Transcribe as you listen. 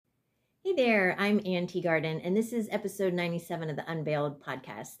Hey there, I'm Ann Teagarden, and this is episode 97 of the Unveiled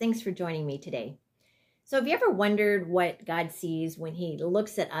podcast. Thanks for joining me today. So have you ever wondered what God sees when he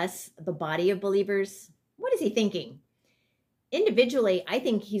looks at us, the body of believers? What is he thinking? Individually, I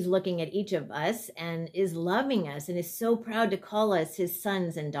think he's looking at each of us and is loving us and is so proud to call us his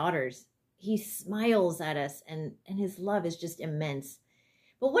sons and daughters. He smiles at us and his love is just immense.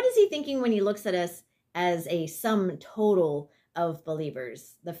 But what is he thinking when he looks at us as a sum total of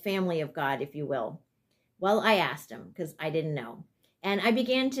believers, the family of God, if you will? Well, I asked him because I didn't know. And I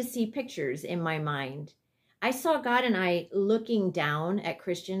began to see pictures in my mind. I saw God and I looking down at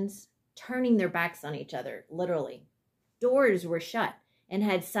Christians, turning their backs on each other, literally. Doors were shut and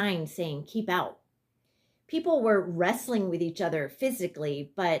had signs saying, "Keep out." People were wrestling with each other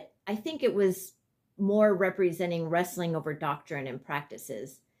physically, but I think it was more representing wrestling over doctrine and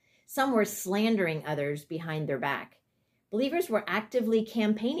practices. Some were slandering others behind their back. Believers were actively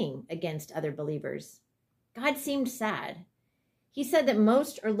campaigning against other believers. God seemed sad. He said that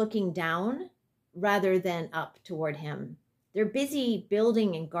most are looking down rather than up toward him. They're busy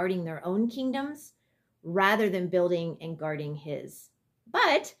building and guarding their own kingdoms rather than building and guarding his.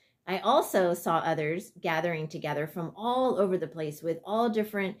 But I also saw others gathering together from all over the place with all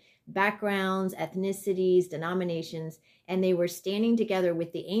different backgrounds, ethnicities, denominations, and they were standing together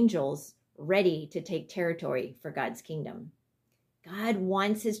with the angels, ready to take territory for God's kingdom. God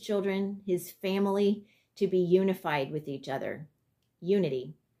wants his children, his family, to be unified with each other.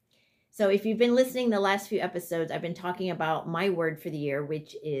 Unity. So if you've been listening the last few episodes, I've been talking about my word for the year,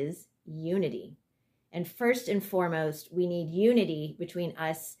 which is unity. And first and foremost, we need unity between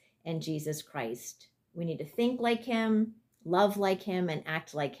us and Jesus Christ. We need to think like him, love like him, and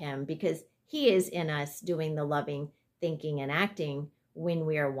act like him, because he is in us doing the loving, thinking, and acting when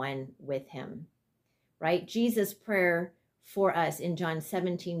we are one with him, right? Jesus' prayer for us in John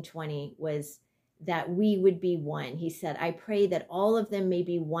 17:20 was that we would be one. He said, "I pray that all of them may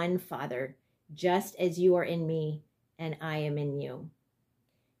be one, Father, just as you are in me and I am in you."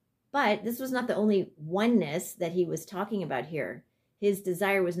 But this was not the only oneness that he was talking about here. His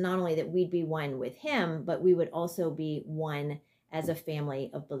desire was not only that we'd be one with him, but we would also be one as a family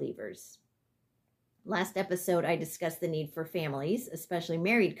of believers. Last episode, I discussed the need for families, especially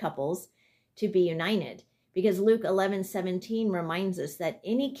married couples, to be united, because Luke 11:17 reminds us that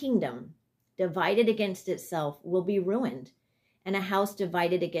any kingdom divided against itself will be ruined, and a house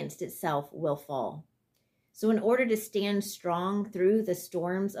divided against itself will fall. So in order to stand strong through the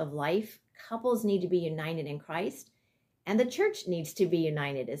storms of life, couples need to be united in Christ, and the church needs to be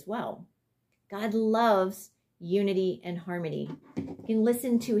united as well. God loves unity and harmony. You can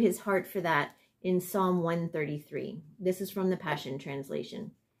listen to his heart for that in Psalm 133. This is from the Passion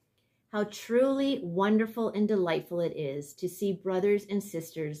Translation. "How truly wonderful and delightful it is to see brothers and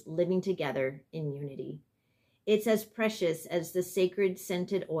sisters living together in unity. It's as precious as the sacred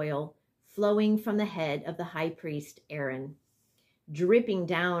scented oil flowing from the head of the high priest Aaron, dripping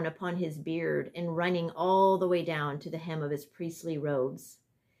down upon his beard and running all the way down to the hem of his priestly robes.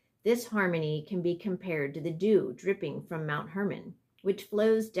 This harmony can be compared to the dew dripping from Mount Hermon, which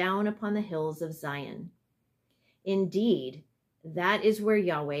flows down upon the hills of Zion. Indeed, that is where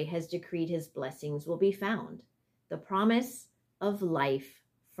Yahweh has decreed his blessings will be found, the promise of life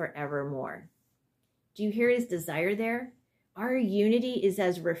forevermore." Do you hear his desire there? Our unity is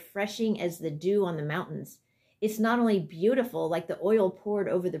as refreshing as the dew on the mountains. It's not only beautiful like the oil poured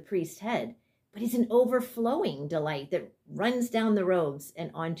over the priest's head, but it's an overflowing delight that runs down the robes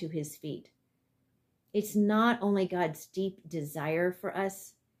and onto his feet. It's not only God's deep desire for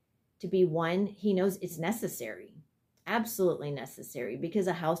us to be one, he knows it's necessary, absolutely necessary, because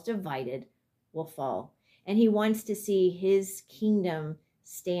a house divided will fall. And he wants to see his kingdom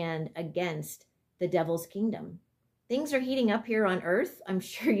stand against the devil's kingdom. Things are heating up here on earth. I'm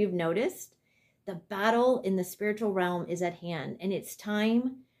sure you've noticed. The battle in the spiritual realm is at hand, and it's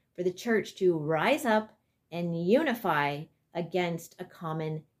time for the church to rise up and unify against a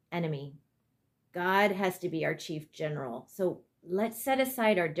common enemy. God has to be our chief general. So let's set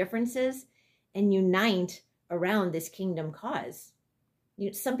aside our differences and unite around this kingdom cause.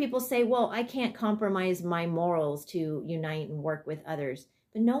 Some people say, well, I can't compromise my morals to unite and work with others.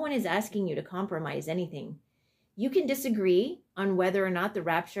 But no one is asking you to compromise anything. You can disagree on whether or not the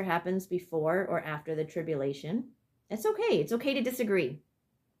rapture happens before or after the tribulation. It's okay. It's okay to disagree.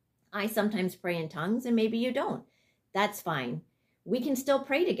 I sometimes pray in tongues and maybe you don't. That's fine. We can still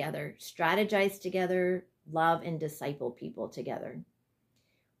pray together, strategize together, love and disciple people together.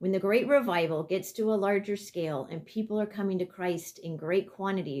 When the great revival gets to a larger scale and people are coming to Christ in great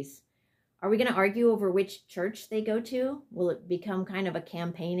quantities, Are we going to argue over which church they go to? Will it become kind of a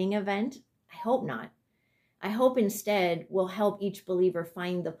campaigning event? I hope not. I hope instead we'll help each believer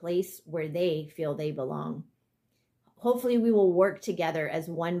find the place where they feel they belong. Hopefully we will work together as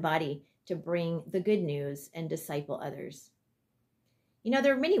one body to bring the good news and disciple others. You know,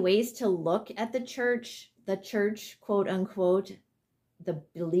 there are many ways to look at the church, quote unquote, the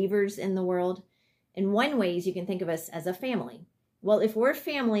believers in the world. And one way is you can think of us as a family. Well, if we're a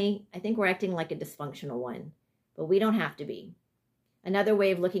family, I think we're acting like a dysfunctional one, but we don't have to be. Another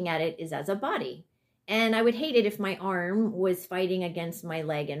way of looking at it is as a body. And I would hate it if my arm was fighting against my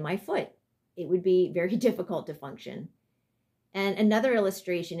leg and my foot. It would be very difficult to function. And another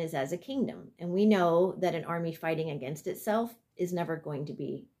illustration is as a kingdom. And we know that an army fighting against itself is never going to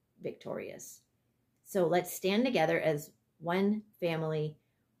be victorious. So let's stand together as one family,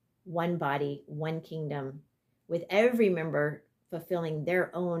 one body, one kingdom, with every member fulfilling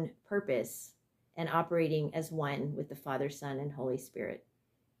their own purpose and operating as one with the Father, Son, and Holy Spirit.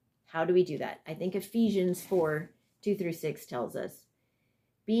 How do we do that? I think Ephesians 4:2-6 tells us,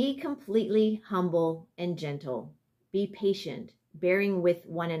 be completely humble and gentle. Be patient, bearing with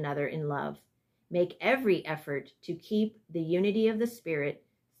one another in love. Make every effort to keep the unity of the Spirit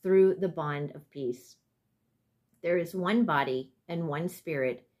through the bond of peace. There is one body and one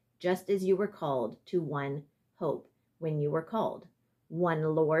Spirit, just as you were called to one hope when you were called.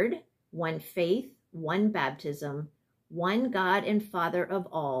 One Lord, one faith, one baptism, one God and Father of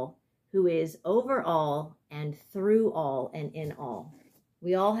all, who is over all and through all and in all.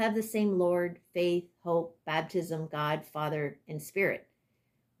 We all have the same Lord, faith, hope, baptism, God, Father, and Spirit.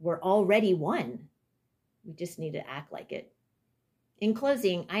 We're already one. We just need to act like it. In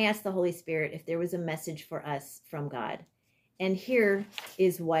closing, I asked the Holy Spirit if there was a message for us from God. And here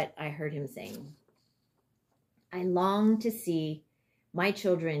is what I heard him saying. I long to see my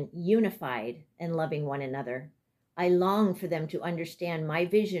children unified and loving one another. I long for them to understand my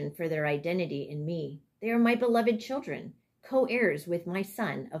vision for their identity in me. They are my beloved children, co-heirs with my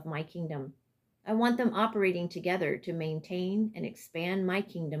Son of my kingdom. I want them operating together to maintain and expand my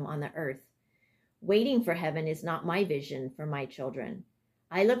kingdom on the earth. Waiting for heaven is not my vision for my children.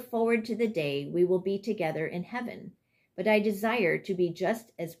 I look forward to the day we will be together in heaven, but I desire to be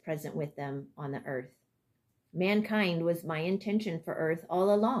just as present with them on the earth. Mankind was my intention for earth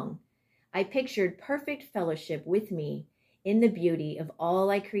all along. I pictured perfect fellowship with me in the beauty of all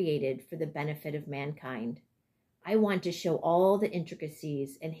I created for the benefit of mankind. I want to show all the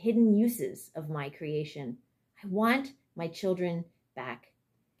intricacies and hidden uses of my creation. I want my children back.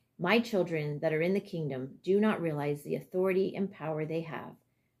 My children that are in the kingdom do not realize the authority and power they have,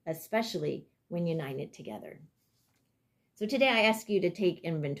 especially when united together. So today I ask you to take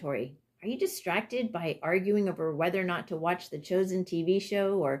inventory. Are you distracted by arguing over whether or not to watch the chosen TV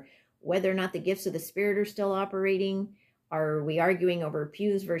show or whether or not the gifts of the Spirit are still operating? Are we arguing over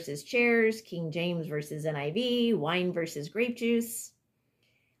pews versus chairs, King James versus NIV, wine versus grape juice?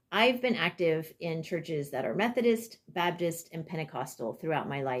 I've been active in churches that are Methodist, Baptist, and Pentecostal throughout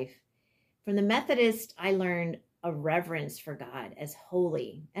my life. From the Methodist, I learned a reverence for God as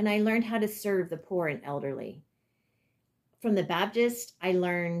holy, and I learned how to serve the poor and elderly. From the Baptist, I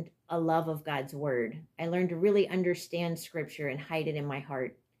learned a love of God's word. I learned to really understand scripture and hide it in my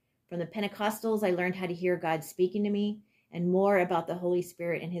heart. From the Pentecostals, I learned how to hear God speaking to me and more about the Holy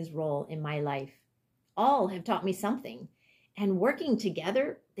Spirit and his role in my life. All have taught me something, and working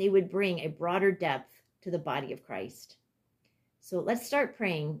together, they would bring a broader depth to the body of Christ. So let's start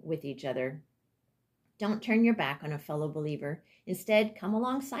praying with each other. Don't turn your back on a fellow believer. Instead, come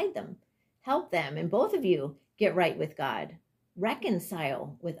alongside them. Help them, and both of you get right with God.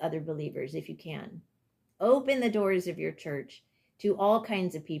 Reconcile with other believers if you can. Open the doors of your church to all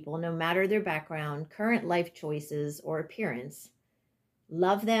kinds of people, no matter their background, current life choices, or appearance.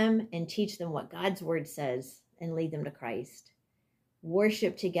 Love them and teach them what God's word says and lead them to Christ.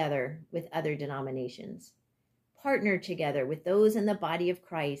 Worship together with other denominations. Partner together with those in the body of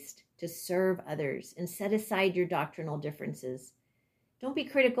Christ to serve others and set aside your doctrinal differences. Don't be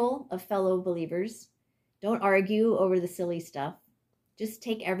critical of fellow believers. Don't argue over the silly stuff. Just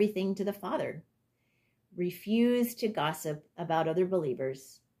take everything to the Father. Refuse to gossip about other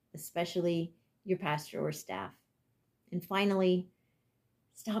believers, especially your pastor or staff. And finally,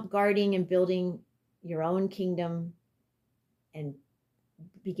 stop guarding and building your own kingdom and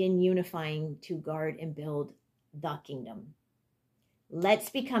begin unifying to guard and build the kingdom. Let's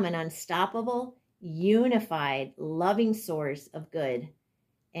become an unstoppable, unified, loving source of good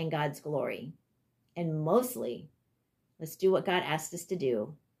and God's glory. And mostly, let's do what God asked us to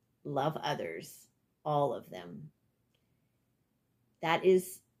do. Love others, all of them. That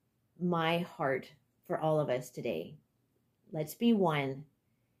is my heart for all of us today. Let's be one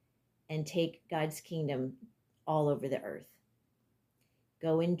and take God's kingdom all over the earth.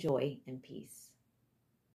 Go in joy and peace.